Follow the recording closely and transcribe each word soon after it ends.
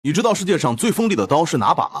你知道世界上最锋利的刀是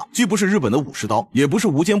哪把吗？既不是日本的武士刀，也不是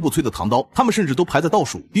无坚不摧的唐刀，他们甚至都排在倒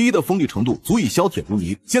数第一的锋利程度，足以削铁如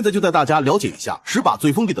泥。现在就带大家了解一下10把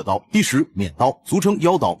最锋利的刀。第10，免刀，俗称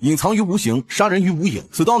妖刀，隐藏于无形，杀人于无影。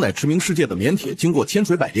此刀乃驰名世界的免铁，经过千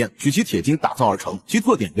锤百炼，取其铁筋打造而成。其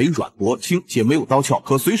特点为软薄轻，且没有刀鞘，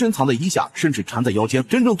可随身藏在衣下，甚至缠在腰间，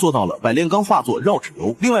真正做到了百炼钢化作绕指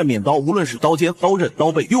流。另外，免刀无论是刀尖、刀刃、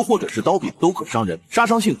刀背，又或者是刀柄，都可伤人，杀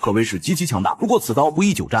伤性可谓是极其强大。不过此刀不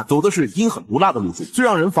宜久战，走的是阴狠毒辣的路数，最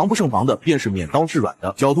让人防不胜防的便是免刀是软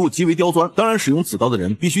的，角度极为刁钻。当然，使用此刀的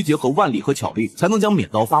人必须结合腕力和巧力，才能将免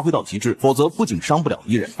刀发挥到极致，否则不仅伤不了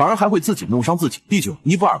敌人，反而还会自己弄伤自己。第9，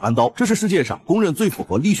尼泊尔弯刀，这是世界上公认最符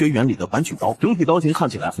合力学原理的扳曲刀，整体刀型看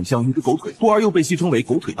起来很像一只狗腿，故而又被戏称为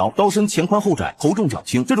狗腿刀。刀身前宽后窄，头重脚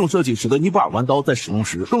轻，这种设计使得尼泊尔弯刀在使用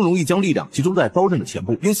时更容易将力量集中在刀刃的前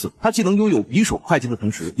部，因此它既能拥有匕首快捷的同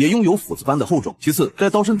时，也拥有斧子般的厚重。其次，在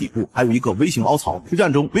刀身底部还有一个微型凹槽，实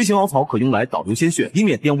战中微型凹槽可用来导流鲜血，以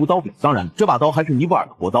免玷污刀柄。当然，这把刀还是尼泊尔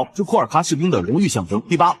的国刀，是库尔喀士兵的荣誉象征。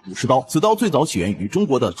第8，武士刀，此刀最早起源于中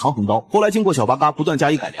国的长横刀，后来经过小八嘎不断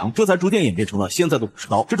加以改良，这才逐渐演变成了现在的武士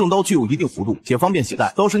刀。这种刀具有一定弧度，且方便携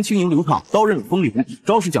带，刀身轻盈流畅，刀刃锋利无比，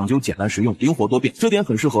招式讲究简单实用，灵活多变，这点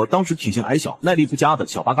很适合当时体型矮小、耐力不佳的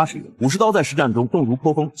小八嘎使用。武士刀在实战中动如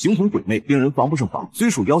破风，形同鬼魅，令人防不胜防。虽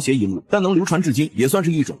属妖邪一路，但能流传至今，也算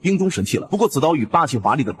是一种兵中神器了。不过此刀与霸气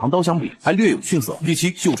华丽的唐刀相比，还略有逊色。第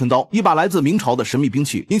7，绣春刀，一把来自明朝的神秘兵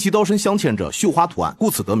器，因其刀身镶嵌着绣花图案，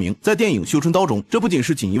故此得名。在电影《绣春刀》中，这不仅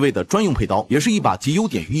是锦衣卫的专用配刀，也是一把集优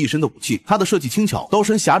点于一身的武器。它的设计轻巧，刀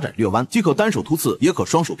身狭窄略弯，既可单手突刺，也可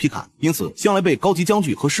双手劈砍，因此向来被高级将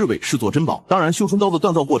军和侍卫视作珍宝。当然，绣春刀的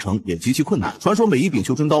锻造过程也极其困难，传说每一柄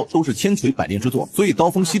绣春刀都是千锤百炼之作，所以刀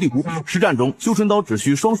锋犀利无比。实战中，绣春刀只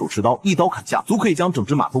需双手持刀，一刀砍下，足可以将整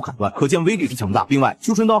只马头砍断，可见威力之强大。另外，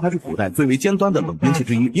绣春刀还是古代最为尖端的冷兵器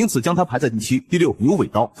之一，因此将它排在第7。第6，牛尾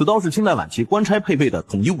刀，此刀是清代晚期官差配备的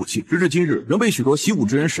统一武器，直至今日仍被许多习武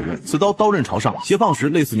之人使用。此刀刀刃朝上，斜放时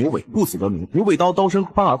类似牛尾，故此得名。牛尾刀刀身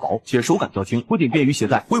宽而薄，且手感较轻，不仅便于携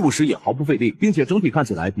带，挥舞时也毫不费力，并且整体看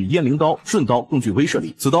起来比雁翎刀、顺刀更具威慑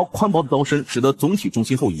力。此刀宽薄的刀身使得总体重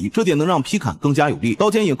心后移，这点能让劈砍更加有力，刀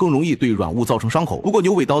尖也更容易对软物造成伤口。不过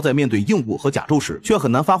牛尾刀在面对硬物和甲胄时，却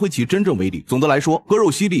很难发挥其真正威力。总的来说，割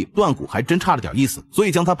肉犀利，断骨还真差了点意思，所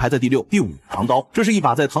以将它排在第6。第5，唐刀，这是一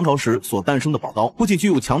把在唐朝时所诞生的宝刀，不仅具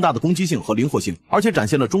有强大的攻击性和灵活性，而且展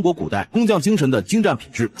现了中国古代工匠精神的精湛品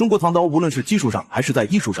质。中国唐刀无论是技术上还是在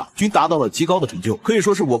艺术上，均达到了极高的成就，可以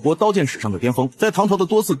说是我国刀剑史上的巅峰。在唐朝的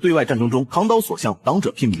多次对外战争中，唐刀所向，挡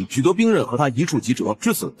者睥睨，许多兵刃和它一触即折，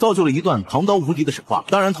至此造就了一段唐刀无敌的神话。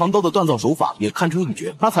当然，唐刀的锻造手法也堪称一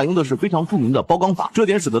绝，它采用的是非常著名的包钢法，这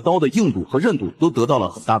点使得刀的硬度和韧度都得到了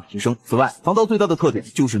很大的提升。此外，唐刀最大的特点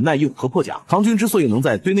就是耐用和破甲。唐军之所以能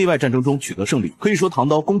在对内外战争中取得胜利，可以说唐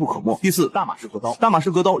刀功不可没。第4，大马士革刀，大马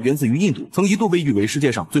士革刀源自于印度，曾一度被誉为世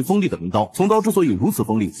界上最锋利的名刀。从刀之所以如此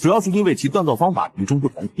锋利，主要是因为其锻造方法与众不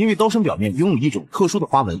同，因为刀身表面拥有一种特殊的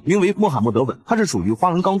花纹，名为穆罕默德纹，它是属于花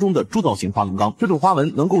纹钢中的铸造型花纹钢。这种花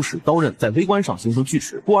纹能够使刀刃在微观上形成锯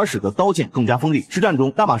齿，故而使得刀剑更加锋利。实战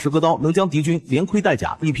中，大马士革刀能将敌军连盔带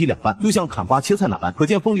甲一劈两半，就像砍瓜切菜那般，可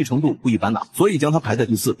见锋利程度不一般呐，所以将它排在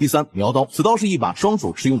第4。第3，苗刀，此刀是一把双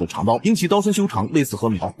手持用的长刀，因其刀身修长类似禾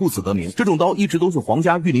苗，故此得名。这种刀一直都是皇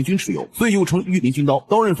家御林军持有，所以又称御林军刀，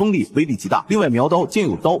刀刃锋利，威力极大。另外，苗刀兼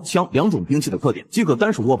有刀、枪两种兵器的特点，既可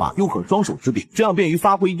单手握把，又可双手持柄，这样便于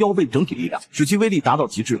发挥腰背整体力量，使其威力达到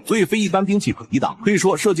极致，所以非一般兵器可抵挡，可以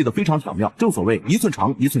说设计的非常巧妙。正所谓一寸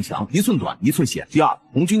长一寸强，一寸短一寸险。第2，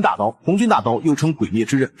红军大刀，红军大刀又称鬼灭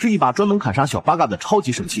之刃，是一把专门砍杀小八嘎的超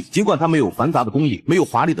级神器。尽管它没有繁杂的工艺，没有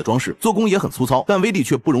华丽的装饰，做工也很粗糙，但威力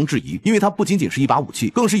却不容置疑，因为它不仅仅是一把武器，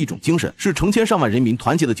更是一种精神，是成千上万人民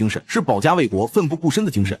团结的精神，是保家卫国、奋不顾身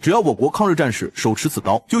的精神。只要我国抗日战士手持此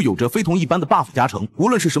刀，就有着非同一般的 buff 加成。无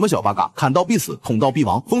论是什么小八嘎，砍刀必死，捅刀必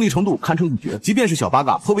亡，锋利程度堪称一绝。即便是小八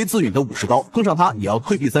嘎颇为自允的武士刀，碰上它也要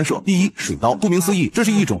退避三舍。第1，水刀，顾名思义，这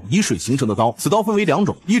是一种以水形成的刀。此刀分为2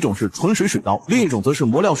种，一种是纯水水刀，另一种则是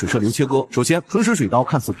磨料水射流切割。首先，纯水水刀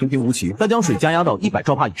看似平平无奇，但将水加压到100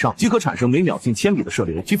兆帕以上，即可产生每秒近1000米的射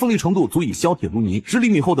流，其锋利程度足以削铁如泥。10厘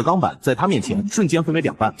米厚的钢板在它面前瞬间分为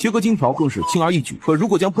2半，切割金条更是轻而易举。可如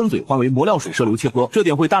果将喷嘴换为磨料水射流切割，这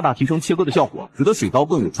点会大大提升切割的效果，使得水刀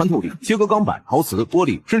更有穿透力。切割钢板、陶瓷、玻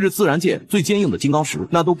璃，甚至自然界最坚硬的金刚石，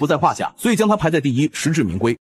那都不在话下，所以将它排在第1，实至名归。